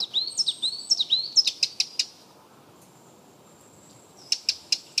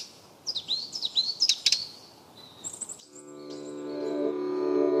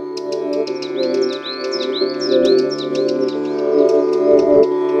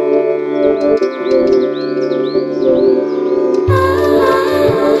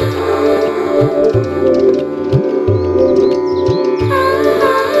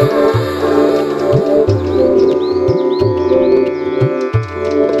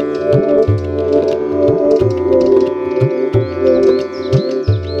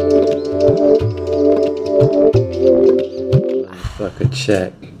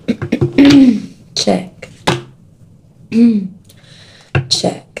Check. Check.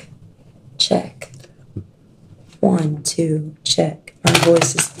 Check. Check. 1, 2, check. My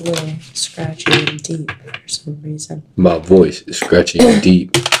voice is a little scratchy and deep for some reason. My voice is scratchy and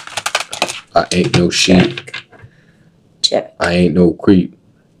deep. I ain't no sheep. Check. I ain't no creep.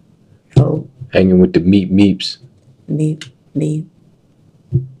 Oh. Hanging with the meeps. Meep.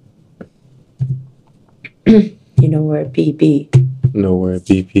 You know where BB. Nowhere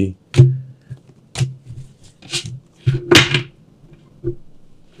BP.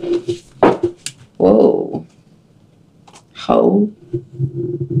 Whoa. Ho.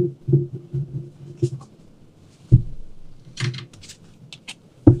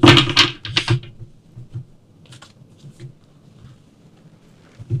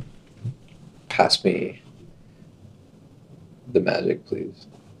 Pass me the magic, please.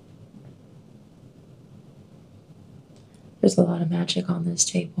 There's a lot of magic on this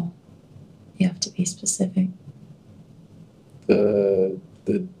table. You have to be specific. The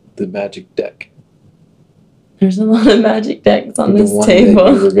magic deck. There's a lot of magic decks on this one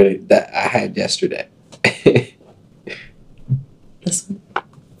table. that I had yesterday. This one.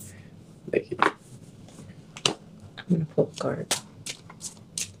 Thank you. I'm gonna pull a card.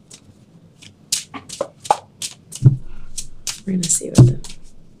 We're gonna see what the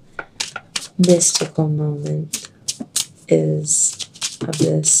mystical moment is of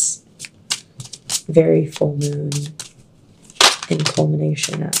this very full moon in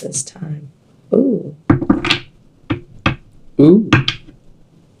culmination at this time. Ooh. Ooh.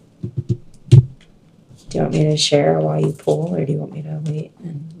 Do you want me to share while you pull, or do you want me to wait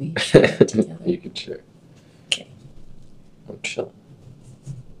and we share it together? You can share. Okay. I'm chilling.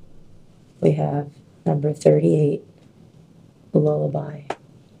 We have number 38, Lullaby.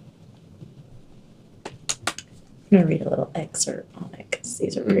 I'm going to read a little excerpt on it because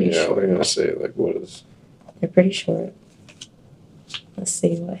these are pretty short. What are you going to say? Like, what is... They're pretty short. Let's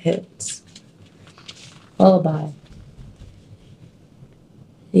see what hits. Lullaby.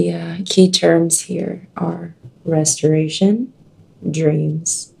 The key terms here are restoration,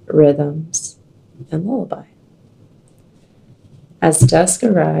 dreams, rhythms, and lullaby. As dusk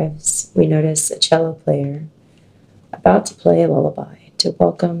arrives, we notice a cello player about to play a lullaby to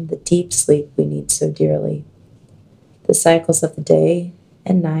welcome the deep sleep we need so dearly. The cycles of the day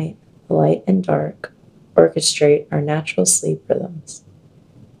and night, light and dark, orchestrate our natural sleep rhythms.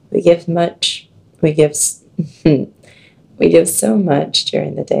 We give so much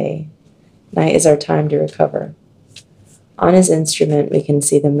during the day. Night is our time to recover. On his instrument, we can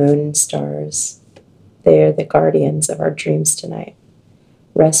see the moon and stars. They are the guardians of our dreams tonight.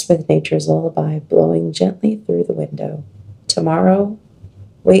 Rest with nature's lullaby blowing gently through the window. Tomorrow,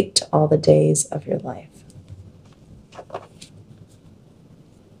 wait to all the days of your life.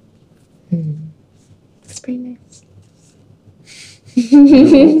 That's pretty nice.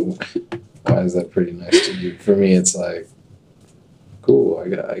 Why is that pretty nice to you? For me, it's like, cool. I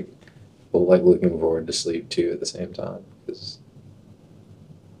like looking forward to sleep too at the same time. Because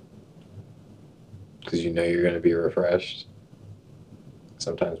you know you're going to be refreshed.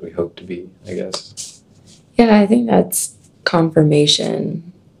 Sometimes we hope to be, I guess. Yeah, I think that's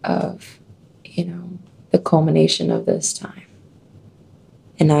confirmation of, the culmination of this time.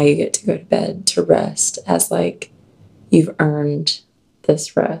 And now you get to go to bed to rest as like you've earned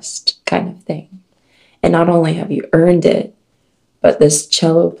this rest kind of thing. And not only have you earned it, but this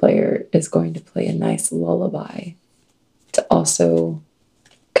cello player is going to play a nice lullaby to also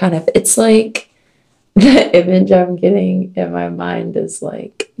kind of, it's like the image I'm getting in my mind is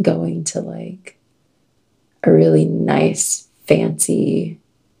like going to like a really nice, fancy,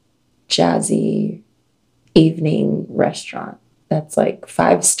 jazzy evening restaurant that's like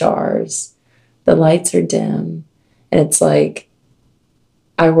 5 stars. The lights are dim. And it's like,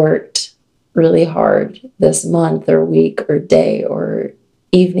 I worked really hard this month or week or day or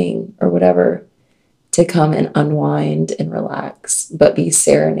evening or whatever to come and unwind and relax, but be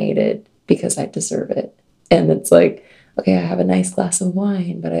serenaded because I deserve it. And it's like, okay, I have a nice glass of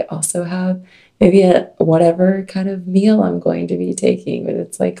wine, but I also have maybe a whatever kind of meal I'm going to be taking. But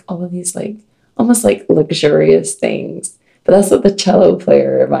it's like all of these like almost like luxurious things. But that's what the cello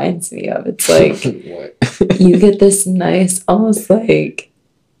player reminds me of. It's like you get this nice, almost like,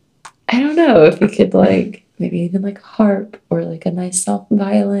 I don't know if you could like maybe even like a harp or like a nice soft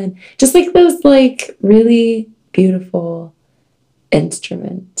violin, just like those like really beautiful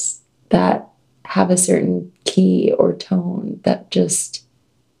instruments that have a certain key or tone that just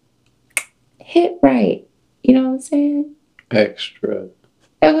hit right. You know what I'm saying? Extra.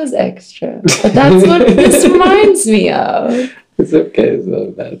 It was extra. But that's what this reminds me of. It's okay. It's not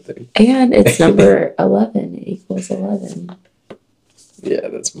a bad thing. And it's number 11. It equals 11. Yeah,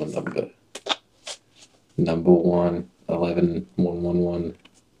 that's my number. Number 1, 11, 111,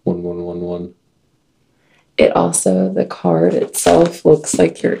 1111. It also, the card itself looks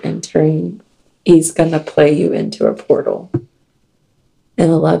like you're entering, he's going to play you into a portal.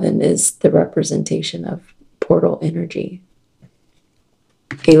 And 11 is the representation of portal energy.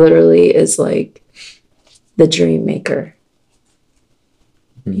 He literally is like the dream maker.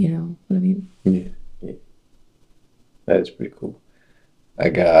 You know what I mean? Yeah. That is pretty cool. I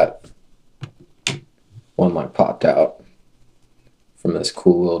got one like popped out from this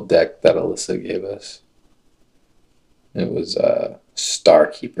cool little deck that Alyssa gave us. It was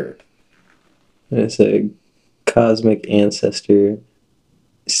Starkeeper. And it's a cosmic ancestor.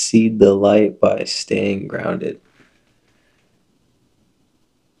 Seed the light by staying grounded.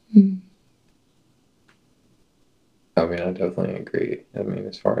 I mean, I definitely agree. I mean,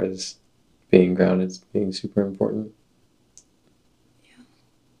 as far as being grounded being super important. Yeah.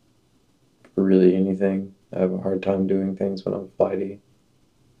 For really anything. I have a hard time doing things when I'm flighty.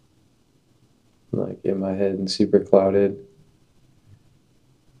 Like in my head and super clouded.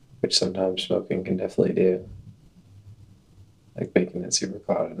 Which sometimes smoking can definitely do. Like making it super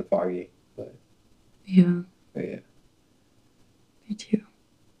clouded and foggy. But yeah. Me too.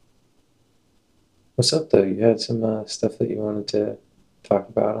 What's up though? You had some stuff that you wanted to talk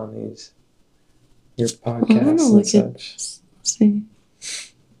about on your podcasts and such. Let's see.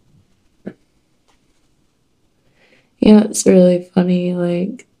 Yeah, it's really funny.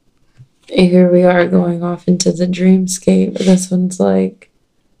 Like, here we are going off into the dreamscape. This one's like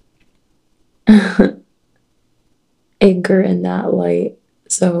anchor in that light.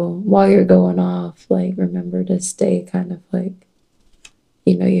 So while you're going off, like, remember to stay kind of like,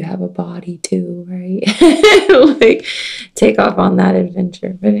 you have a body too, right? Like, take off on that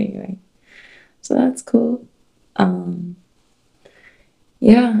adventure. But anyway, so that's cool.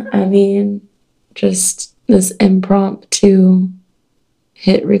 Yeah, I mean, just this impromptu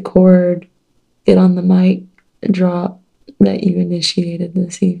hit record, get on the mic, drop that you initiated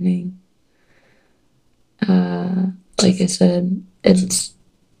this evening. Like I said, it's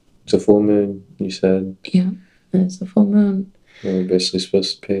a full moon, you said. Yeah, it's a full moon. And we're basically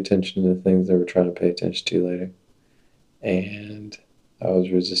supposed to pay attention to the things that we're trying to pay attention to later. And I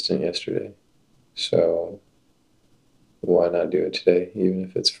was resistant yesterday. So why not do it today, even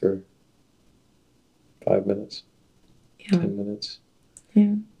if it's for 5 minutes, 10 minutes,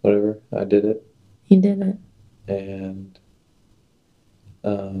 whatever. I did it. You did it. And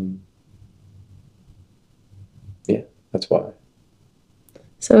yeah, that's why.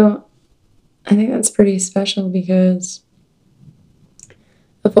 So I think that's pretty special because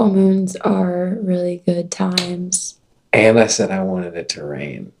the full moons are really good times. And I said I wanted it to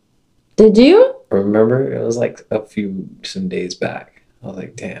rain. Did you? Remember? It was like some days back. I was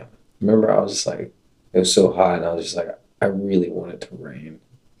like, damn. Remember, I was just like, it was so hot, and I was just like, I really want it to rain.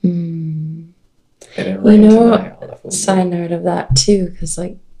 And it rained tonight on the full moon. Side note of that too, because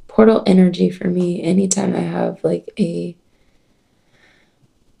like portal energy for me, anytime I have like a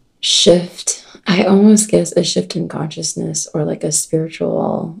shift, I almost guess a shift in consciousness or like a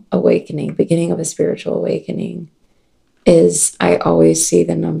spiritual awakening, beginning of a spiritual awakening, is I always see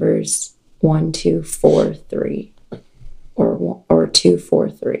the numbers 1, 2, 4, 3 or 2, 4,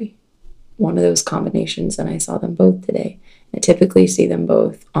 3. One of those combinations, and I saw them both today. I typically see them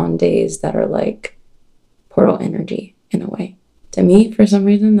both on days that are like portal energy in a way. To me, for some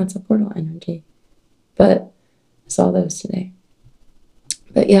reason, that's a portal energy. But I saw those today.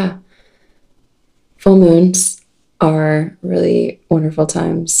 But yeah, full moons are really wonderful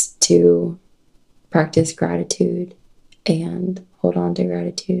times to practice gratitude and hold on to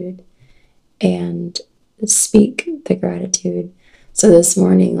gratitude and speak the gratitude. So this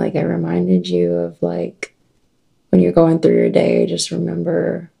morning, like, I reminded you of like when you're going through your day, just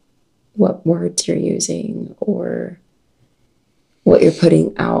remember what words you're using or what you're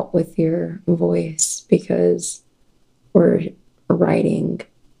putting out with your voice, because we're writing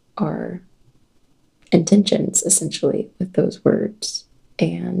our intentions essentially with those words.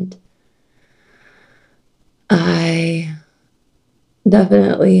 And I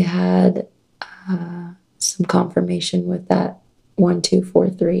definitely had some confirmation with that 1, 2, 4,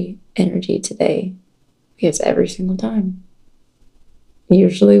 3 energy today, because every single time,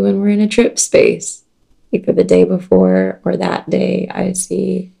 usually when we're in a trip space, either the day before or that day, I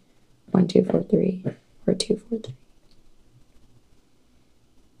see 1, 2, 4, 3 or 2, 4, 3.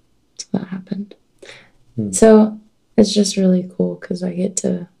 So that happened. So it's just really cool because I get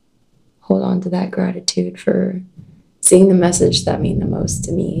to hold on to that gratitude for seeing the message that mean the most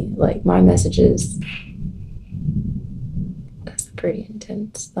to me. Like my messages, that's pretty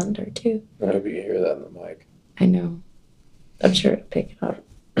intense thunder too. I hope you hear that in the mic. I know. I'm sure it'll pick it up.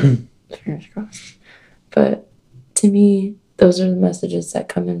 Fingers crossed. But to me, those are the messages that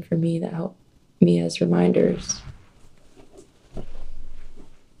come in for me that help me as reminders.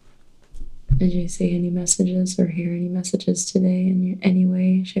 Did you see any messages or hear any messages today in any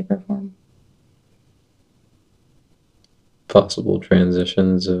way, shape, or form? Possible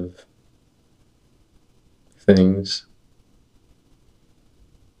transitions of things.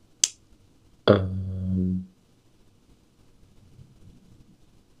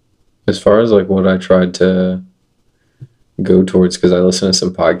 As far as like what I tried to go towards, because I listened to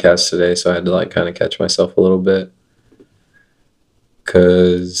some podcasts today, so I had to like kind of catch myself a little bit.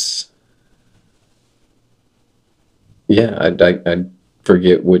 Because, yeah, I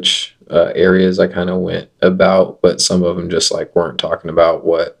forget which areas I kind of went about, but some of them just like weren't talking about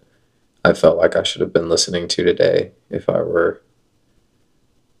what I felt like I should have been listening to today if I were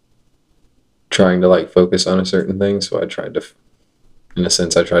trying to like focus on a certain thing. So I tried to, in a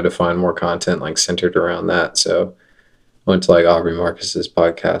sense, I tried to find more content like centered around that. So I went to like Aubrey Marcus's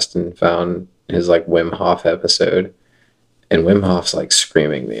podcast and found his like Wim Hof episode. And Wim Hof's like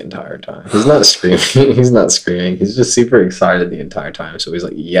screaming the entire time. He's not screaming. He's not screaming. He's just super excited the entire time. So he's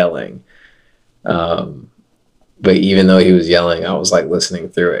like yelling. But even though he was yelling, I was like listening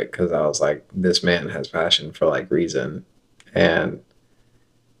through it because I was like, this man has passion for like reason. And,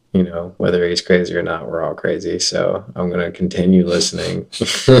 you know, whether he's crazy or not, we're all crazy. So I'm going to continue listening.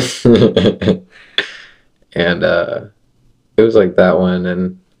 And it was like that one.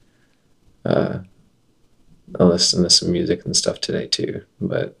 And I listened to some music and stuff today too,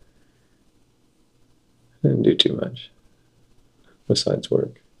 but I didn't do too much besides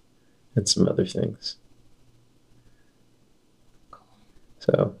work and some other things.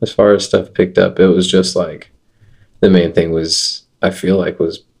 So as far as stuff picked up, it was just like the main thing was, I feel like,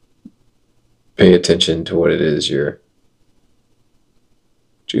 was pay attention to what it is you're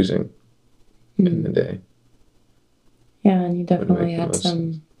choosing in the day. Yeah, and you definitely had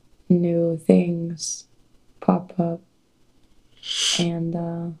some new things pop up.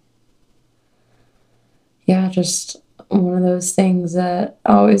 And yeah, just one of those things that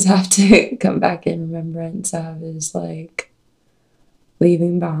I always have to come back in remembrance of is like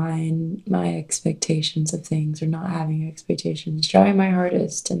leaving behind my expectations of things or not having expectations, trying my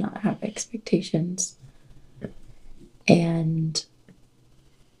hardest to not have expectations. And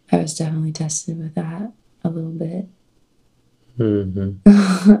I was definitely tested with that a little bit.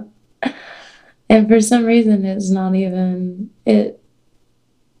 Mm-hmm. And for some reason, it's not even, it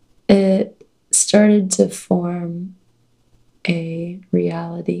started to form a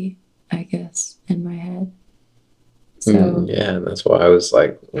reality, I guess, in my head. So yeah, and that's why I was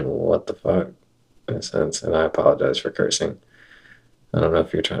like, what the fuck, in a sense. And I apologize for cursing. I don't know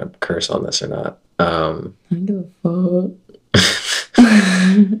if you're trying to curse on this or not. I don't give a fuck.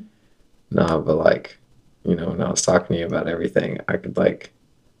 No, but like, you know, when I was talking to you about everything, I could like,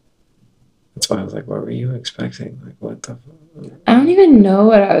 that's why I was like, what were you expecting? Like, what the fuck? I don't even know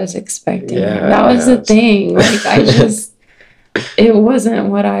what I was expecting. Yeah, that was the it's- thing. Like, I just, it wasn't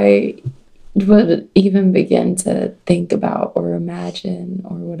what I would even begin to think about or imagine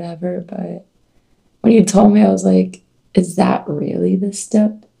or whatever. But when you told me, I was like, is that really the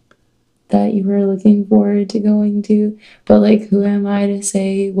step that you were looking forward to going to? But like, who am I to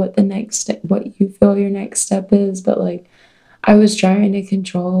say what the next step, what you feel your next step is? But like, I was trying to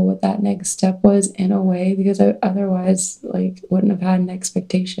control what that next step was in a way because I otherwise like wouldn't have had an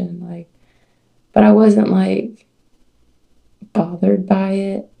expectation. Like, but I wasn't like bothered by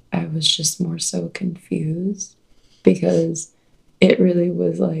it. I was just more so confused because it really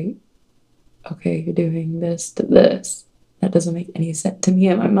was like, okay, you're doing this to this. That doesn't make any sense to me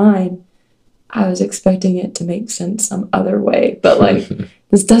in my mind. I was expecting it to make sense some other way, but like,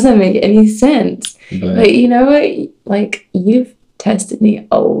 this doesn't make any sense. But you know what? Like, you've tested me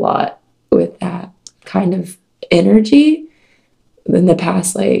a lot with that kind of energy in the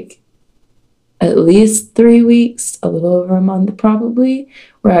past, like, at least 3 weeks, a little over a month probably,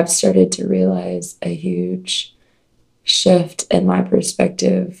 where I've started to realize a huge shift in my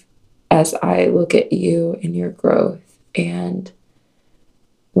perspective as I look at you and your growth and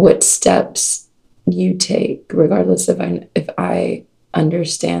what steps you take, regardless of if I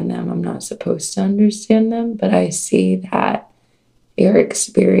understand them. I'm not supposed to understand them, but I see that your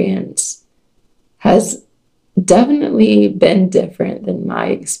experience has definitely been different than my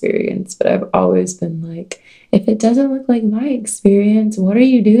experience, but I've always been like, if it doesn't look like my experience, what are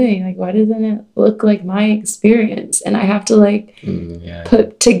you doing? Like, why doesn't it look like my experience? And I have to like Yeah.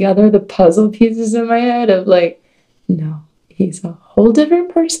 put together the puzzle pieces in my head of like, no, he's a whole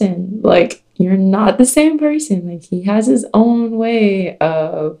different person. Like, you're not the same person. Like, he has his own way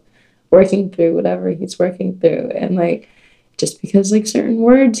of working through whatever he's working through. And like, just because like certain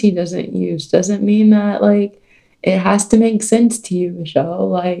words he doesn't use doesn't mean that like it has to make sense to you, Michelle.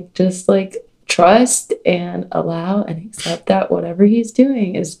 Like, just like trust and allow and accept that whatever he's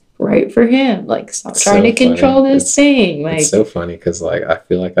doing is right for him. Like, stop It's trying so to control funny. this thing. It's Like, so funny because like I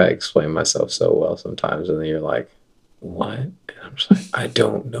feel like I explain myself so well sometimes, and then you're like, "What?" And I'm just like, "I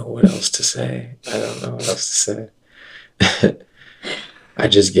don't know what else to say. I don't know what else to say." I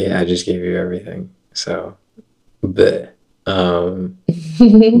just gave you everything. So, but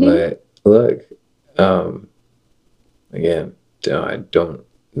but look, um, again, I don't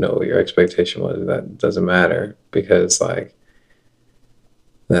know what your expectation was. That doesn't matter because like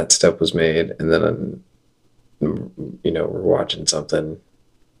that step was made, and then we're watching something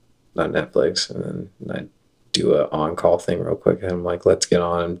on Netflix, and then I do a on-call thing real quick, and I'm like, let's get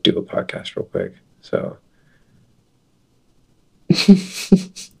on and do a podcast real quick. So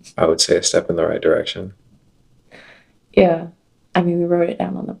I would say a step in the right direction. yeah. I mean, we wrote it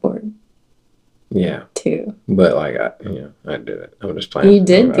down on the board Yeah, too. but like I did it. I'm just playing. You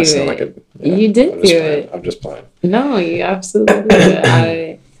did do sound it. You did I'm just do playing. it. I'm just playing. No, you absolutely did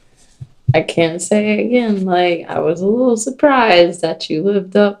it. I can't say again, like, I was a little surprised that you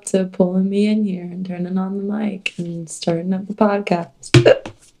lived up to pulling me in here and turning on the mic and starting up the podcast.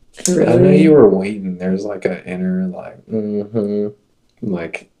 I know you were waiting. There's like an inner like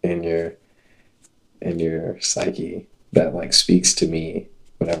like in your psyche that like speaks to me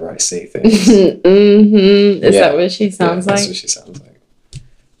whenever I say things. Is that what she sounds That's like? what she sounds like.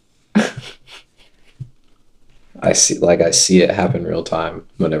 I see it happen real time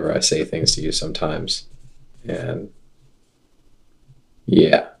whenever I say things to you sometimes. And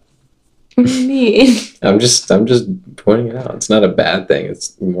yeah. What do you mean? I'm just pointing it out. It's not a bad thing.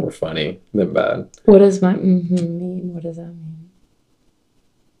 It's more funny than bad. What does my mean? What does that mean?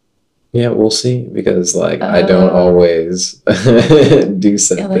 Yeah, we'll see because like I don't always do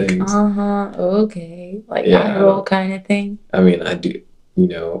said like, things. Okay. Like eye roll kind of thing. I mean, I do,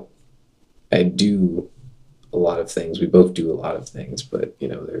 I do a lot of things. We both do a lot of things, but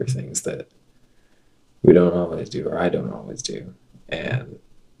there are things that we don't always do, or I don't always do, and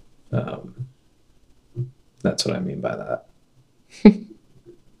that's what I mean by that.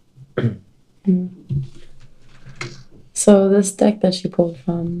 So this deck that she pulled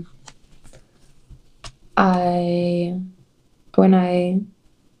from, when I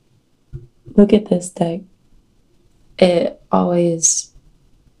look at this deck, it always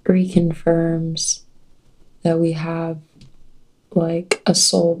reconfirms that we have like a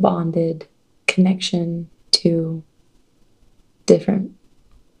soul bonded connection to different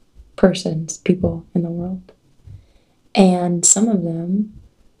persons, people in the world. And some of them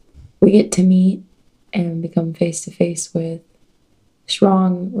we get to meet and become face to face with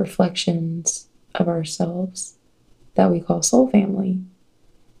strong reflections of ourselves that we call soul family.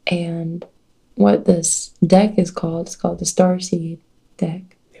 And what this deck is called, it's called the Starseed deck.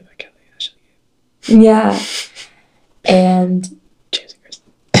 Yeah. And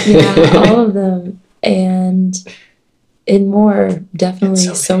yeah, all of them. And more, definitely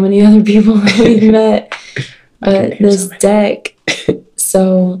so many other people that we've met. But this deck,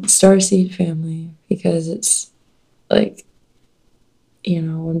 so Starseed family, because it's like,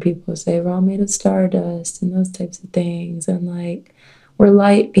 when people say we're all made of stardust and those types of things, and like we're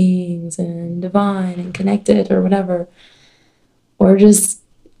light beings and divine and connected or whatever, or just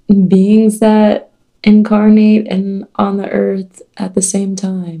beings that incarnate and on the earth at the same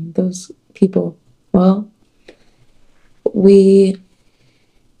time, those people. Well, we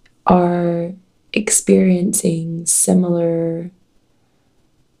are experiencing similar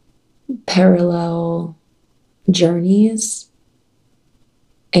parallel journeys,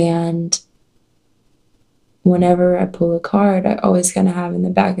 and whenever I pull a card, I always kind of have in the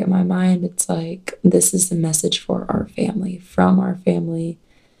back of my mind, it's like, this is the message for our family, from our family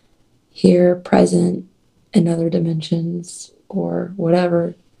here, present, in other dimensions or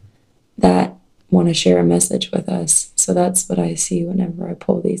whatever, that want to share a message with us. So that's what I see whenever I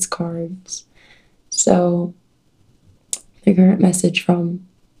pull these cards. So the current message from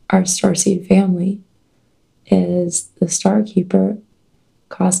our Starseed family is the Star Keeper,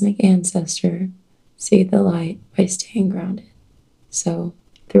 Cosmic Ancestor, see the light by staying grounded. So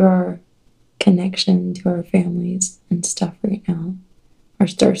through our connection to our families and stuff right now. Our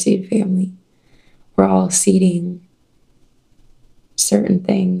Starseed family. We're all seeding certain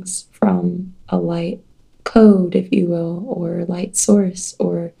things from a light code, if you will, or light source,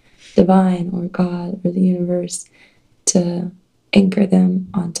 or divine, or God, or the universe, to anchor them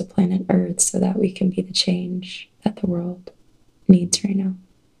onto planet Earth so that we can be the change that the world needs right now.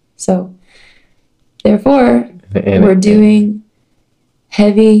 So, therefore, we're doing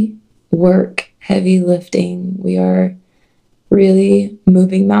heavy work, heavy lifting. We are really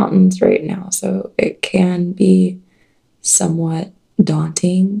moving mountains right now. So it can be somewhat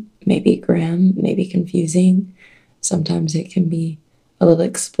daunting, maybe grim, maybe confusing. Sometimes it can be a little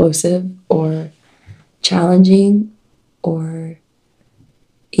explosive or challenging, or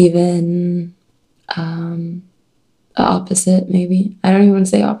even the opposite, maybe. I don't even want to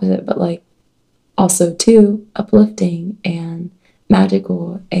say opposite, but like also too uplifting and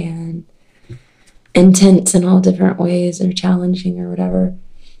magical and intense in all different ways, or challenging or whatever.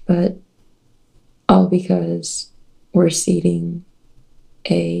 But all because we're seeding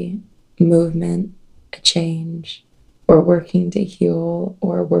a movement, a change, or working to heal,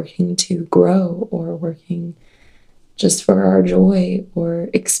 or working to grow, or working just for our joy or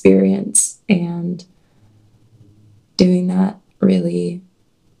experience. And doing that really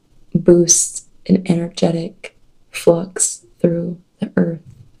boosts an energetic flux through the earth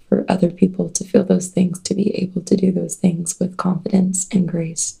for other people to feel those things, to be able to do those things with confidence and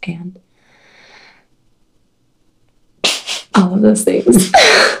grace and all of those things.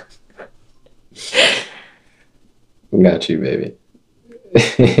 Got you, baby.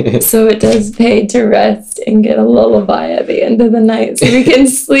 So it does pay to rest and get a lullaby at the end of the night so we can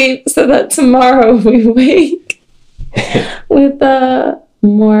sleep, so that tomorrow we wake with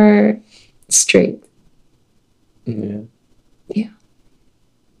more strength. Yeah. Yeah.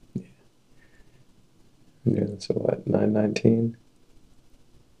 Yeah, so what, 9:19?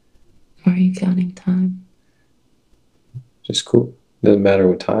 Are you counting time? Just cool. Doesn't matter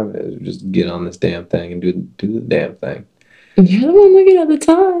what time it is. Just get on this damn thing and do the damn thing. You're the one looking at the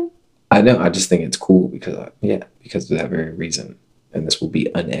time. I know. I just think it's cool because of that very reason. And this will be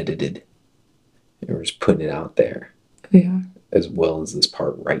unedited. And we're just putting it out there. We are. As well as this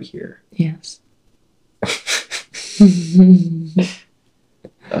part right here. Yes.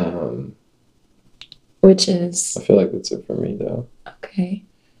 Which is... I feel like that's it for me, though. Okay.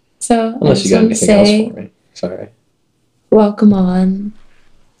 So, unless you got anything else for me. Sorry. Welcome on.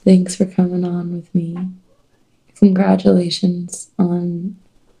 Thanks for coming on with me. Congratulations on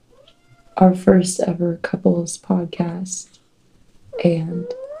our first ever couples podcast. And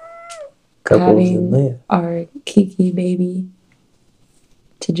having our Kiki baby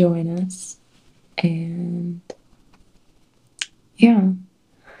to join us. And yeah.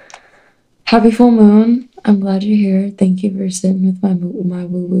 Happy full moon. I'm glad you're here. Thank you for sitting with my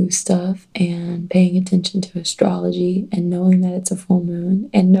woo-woo stuff and paying attention to astrology and knowing that it's a full moon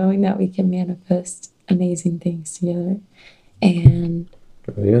and knowing that we can manifest amazing things together. And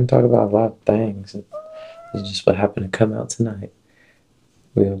we're going to talk about a lot of things. It's just what happened to come out tonight.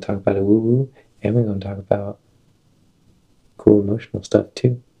 We're going to talk about a woo-woo, and we're going to talk about cool emotional stuff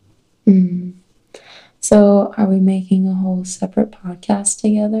too. So are we making a whole separate podcast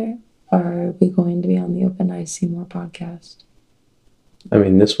together? Or are we going to be on the Open Eyes See More podcast? I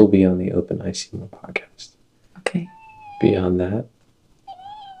mean, this will be on the Open Eyes See More podcast. Okay. Beyond that,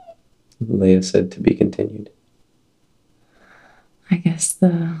 Leia said to be continued. I guess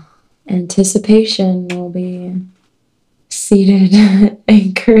the anticipation will be seated,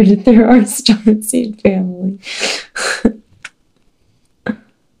 anchored through our Starseed family.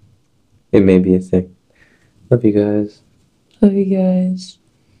 It may be a thing. Love you guys. Love you guys.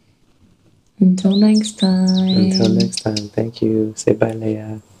 Until next time. Until next time. Thank you. Say bye,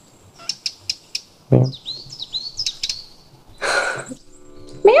 Leia. Meow.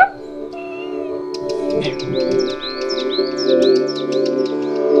 Meow.